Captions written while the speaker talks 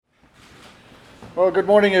Well, good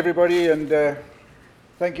morning, everybody, and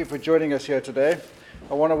thank you for joining us here today.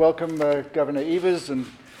 I want to welcome Governor Evers and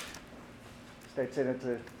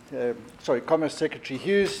Commerce Secretary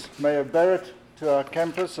Hughes, Mayor Barrett to our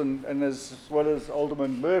campus, and as well as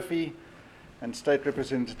Alderman Murphy and State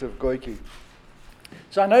Representative Goike.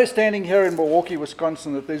 So I know standing here in Milwaukee,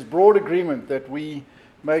 Wisconsin, that there's broad agreement that we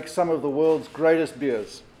make some of the world's greatest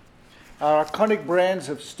beers. Our iconic brands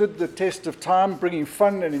have stood the test of time, bringing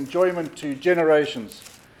fun and enjoyment to generations.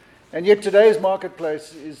 And yet today's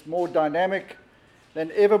marketplace is more dynamic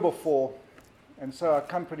than ever before, and so our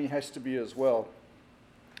company has to be as well.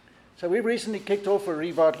 So we recently kicked off a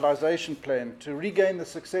revitalization plan to regain the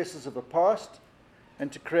successes of the past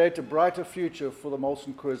and to create a brighter future for the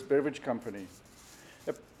Molson Coors Beverage Company.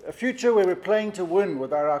 A future where we're playing to win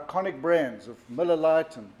with our iconic brands of Miller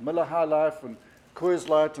Lite and Miller High Life and Coors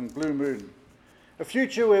Light and Blue Moon. A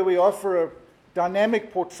future where we offer a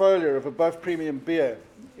dynamic portfolio of above premium beer,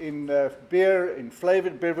 in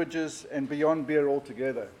flavored beverages, and beyond beer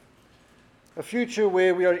altogether. A future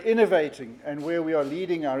where we are innovating and where we are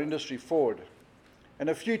leading our industry forward. And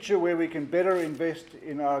a future where we can better invest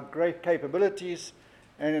in our great capabilities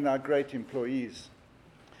and in our great employees.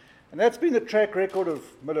 And that's been the track record of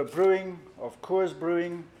Miller Brewing, of Coors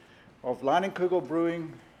Brewing, of Leinenkugel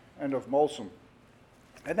Brewing, and of Molson.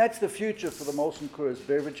 And that's the future for the Molson Coors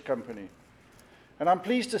Beverage Company. And I'm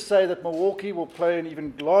pleased to say that Milwaukee will play an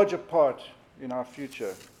even larger part in our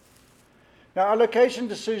future. Now, our location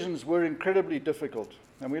decisions were incredibly difficult,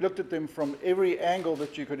 and we looked at them from every angle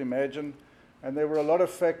that you could imagine, and there were a lot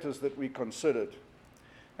of factors that we considered.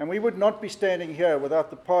 And we would not be standing here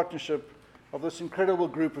without the partnership of this incredible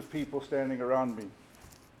group of people standing around me.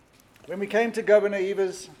 When we came to Governor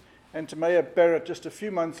Evers and to Mayor Barrett just a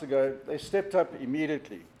few months ago, they stepped up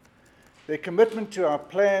immediately. Their commitment to our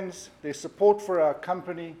plans, their support for our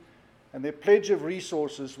company, and their pledge of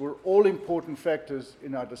resources were all important factors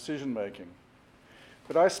in our decision making.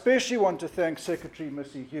 But I especially want to thank Secretary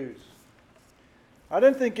Missy Hughes. I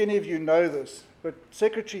don't think any of you know this, but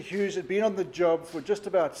Secretary Hughes had been on the job for just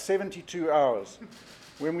about 72 hours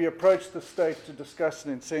when we approached the state to discuss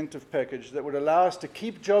an incentive package that would allow us to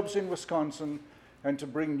keep jobs in Wisconsin and to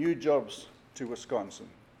bring new jobs to Wisconsin.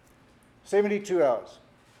 72 hours.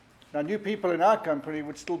 Now, new people in our company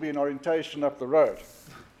would still be in orientation up the road.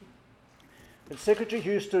 But Secretary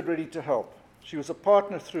Hughes stood ready to help. She was a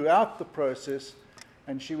partner throughout the process,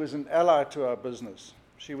 and she was an ally to our business.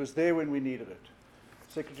 She was there when we needed it.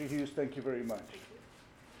 Secretary Hughes, thank you very much.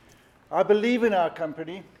 I believe in our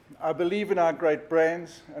company, I believe in our great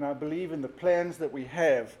brands, and I believe in the plans that we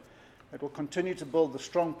have that will continue to build the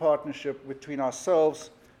strong partnership between ourselves,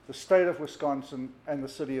 the state of Wisconsin, and the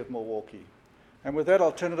city of Milwaukee. And with that,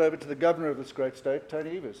 I'll turn it over to the governor of this great state,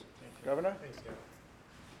 Tony Evers. Governor? Thanks,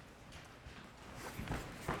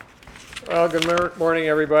 Gavin. Well, good morning,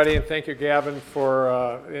 everybody, and thank you, Gavin,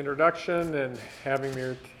 for the introduction and having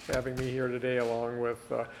me here today, along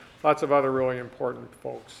with lots of other really important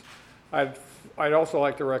folks. I'd also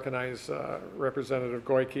like to recognize Representative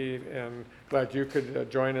Goike, and glad you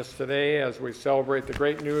could join us today as we celebrate the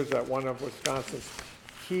great news that one of Wisconsin's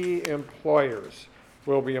key employers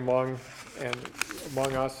will be among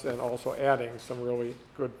us and also adding some really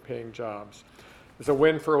good paying jobs. It's a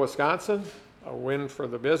win for Wisconsin, a win for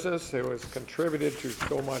the business. It has contributed to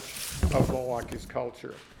so much of Milwaukee's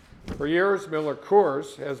culture. For years, Miller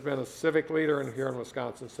Coors has been a civic leader here in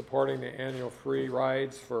Wisconsin, supporting the annual free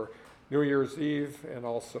rides for New Year's Eve and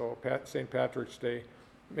also St. Patrick's Day,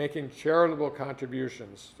 making charitable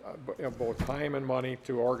contributions, both time and money,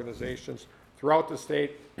 to organizations throughout the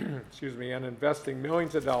state, and investing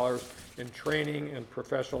millions of dollars in training and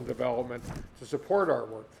professional development to support our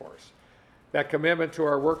workforce. That commitment to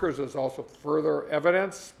our workers is also further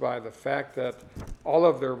evidenced by the fact that all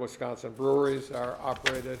of their Wisconsin breweries are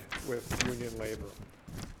operated with union labor.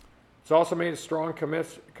 It's also made a strong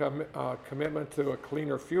commitment to a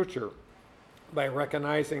cleaner future by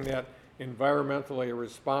recognizing that being environmentally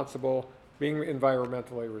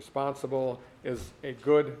responsible is a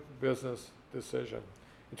good business decision.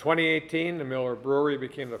 In 2018, the Miller Brewery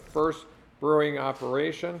became the first brewing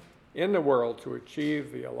operation in the world to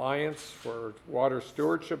achieve the Alliance for Water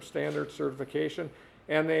Stewardship Standard certification,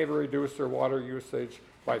 and they've reduced their water usage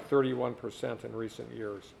by 31% in recent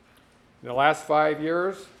years. In the last 5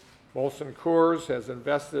 years, Molson Coors has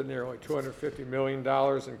invested nearly $250 million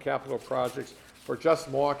in capital projects for just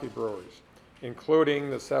Milwaukee breweries, including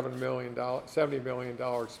the $70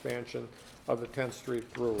 million expansion of the 10th Street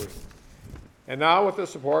Brewery. And now, with the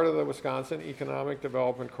support of the Wisconsin Economic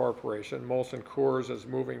Development Corporation, Molson Coors is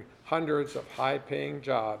moving hundreds of high-paying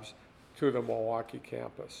jobs to the Milwaukee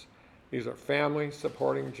campus. These are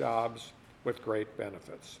family-supporting jobs with great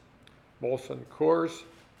benefits. Molson Coors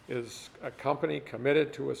is a company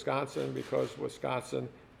committed to Wisconsin because Wisconsin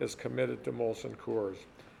is committed to Molson Coors.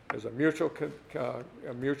 There's a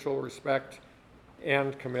mutual respect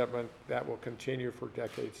and commitment that will continue for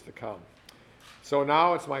decades to come. So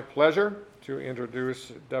now it's my pleasure to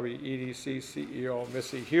introduce WEDC CEO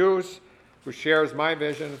Missy Hughes, who shares my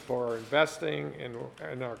vision for investing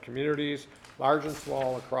in our communities, large and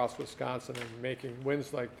small, across Wisconsin, and making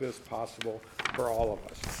wins like this possible for all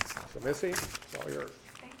of us. So Missy, it's all yours.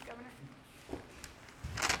 Thanks, Governor.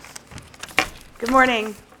 Good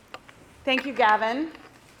morning. Thank you, Gavin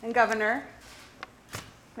and Governor,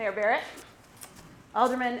 Mayor Barrett,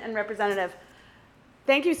 Alderman, and Representative.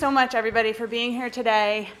 Thank you so much, everybody, for being here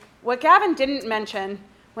today. What Gavin didn't mention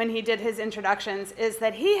when he did his introductions is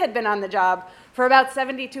that he had been on the job for about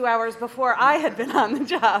 72 hours before I had been on the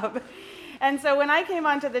job. And so when I came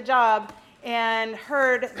onto the job and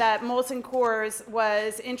heard that Molson Coors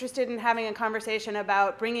was interested in having a conversation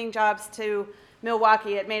about bringing jobs to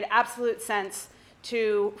Milwaukee, it made absolute sense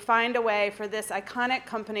to find a way for this iconic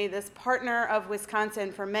company, this partner of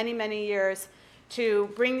Wisconsin for many, many years, to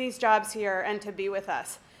bring these jobs here and to be with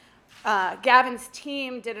us. Gavin's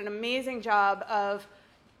team did an amazing job of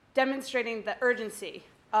demonstrating the urgency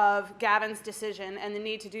of Gavin's decision and the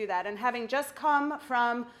need to do that. And having just come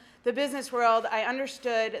from the business world, I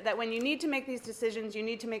understood that when you need to make these decisions, you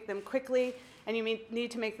need to make them quickly and you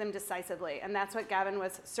need to make them decisively. And that's what Gavin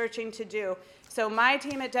was searching to do. So my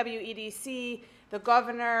team at WEDC, the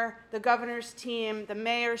governor, the governor's team, the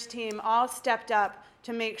mayor's team all stepped up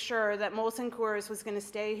to make sure that Molson Coors was going to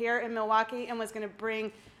stay here in Milwaukee and was going to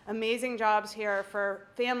bring amazing jobs here for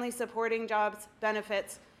family supporting jobs,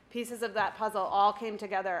 benefits. Pieces of that puzzle all came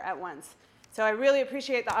together at once. So I really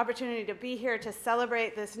appreciate the opportunity to be here to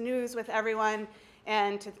celebrate this news with everyone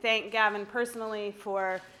and to thank Gavin personally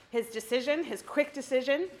for his decision, his quick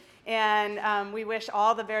decision, and we wish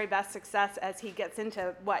all the very best success as he gets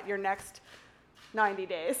into, your next 90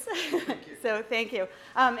 days. Thank you. So thank you.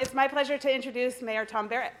 It's my pleasure to introduce Mayor Tom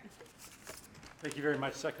Barrett. Thank you very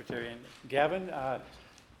much, Secretary. And Gavin,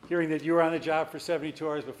 hearing that you were on the job for 72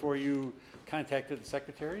 hours before you contacted the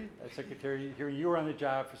Secretary, hearing you were on the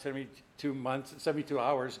job for 72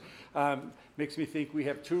 hours, makes me think we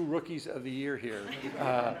have two rookies of the year here,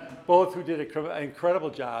 both who did an incredible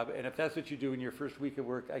job. And if that's what you do in your first week of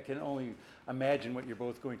work, I can only imagine what you're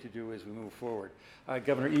both going to do as we move forward.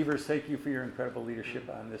 Governor Evers, thank you for your incredible leadership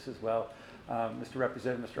on this as well. Mr.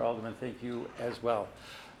 Representative, Mr. Alderman, thank you as well.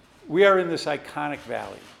 We are in this iconic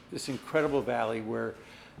valley, this incredible valley where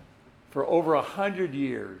for over 100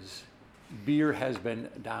 years, beer has been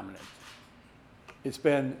dominant. It's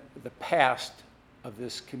been the past of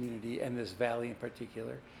this community and this valley in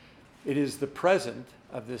particular. It is the present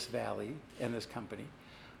of this valley and this company.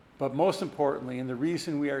 But most importantly, and the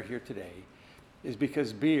reason we are here today, is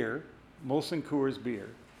because beer, Molson Coors beer,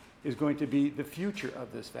 is going to be the future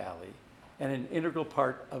of this valley and an integral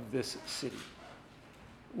part of this city.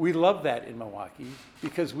 We love that in Milwaukee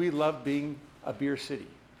because we love being a beer city.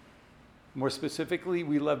 More specifically,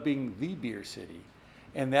 we love being the beer city.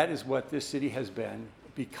 And that is what this city has been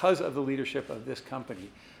because of the leadership of this company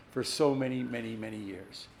for so many, many, many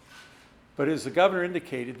years. But as the governor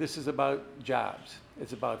indicated, this is about jobs.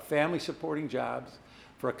 It's about family supporting jobs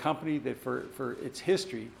for a company that for its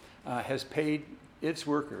history has paid its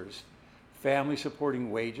workers family supporting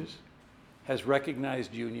wages, has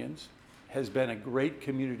recognized unions, has been a great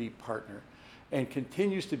community partner, and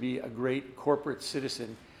continues to be a great corporate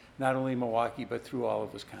citizen, not only in Milwaukee, but through all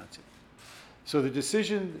of Wisconsin. So the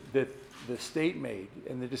decision that the state made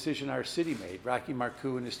and the decision our city made, Rocky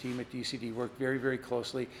Marcoux and his team at DCD worked very, very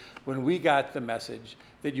closely when we got the message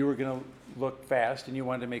that you were going to look fast and you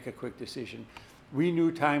wanted to make a quick decision. We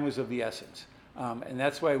knew time was of the essence. And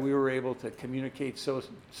that's why we were able to communicate so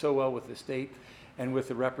well with the state and with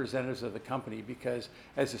the representatives of the company, because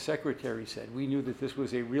as the secretary said, we knew that this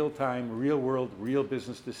was a real-time, real-world, real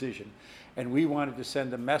business decision. And we wanted to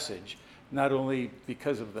send a message, not only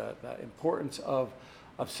because of the importance of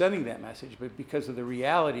sending that message, but because of the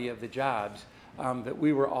reality of the jobs that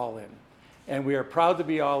we were all in. And we are proud to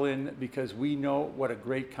be all in because we know what a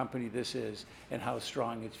great company this is and how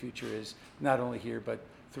strong its future is, not only here, but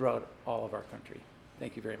throughout all of our country.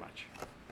 Thank you very much.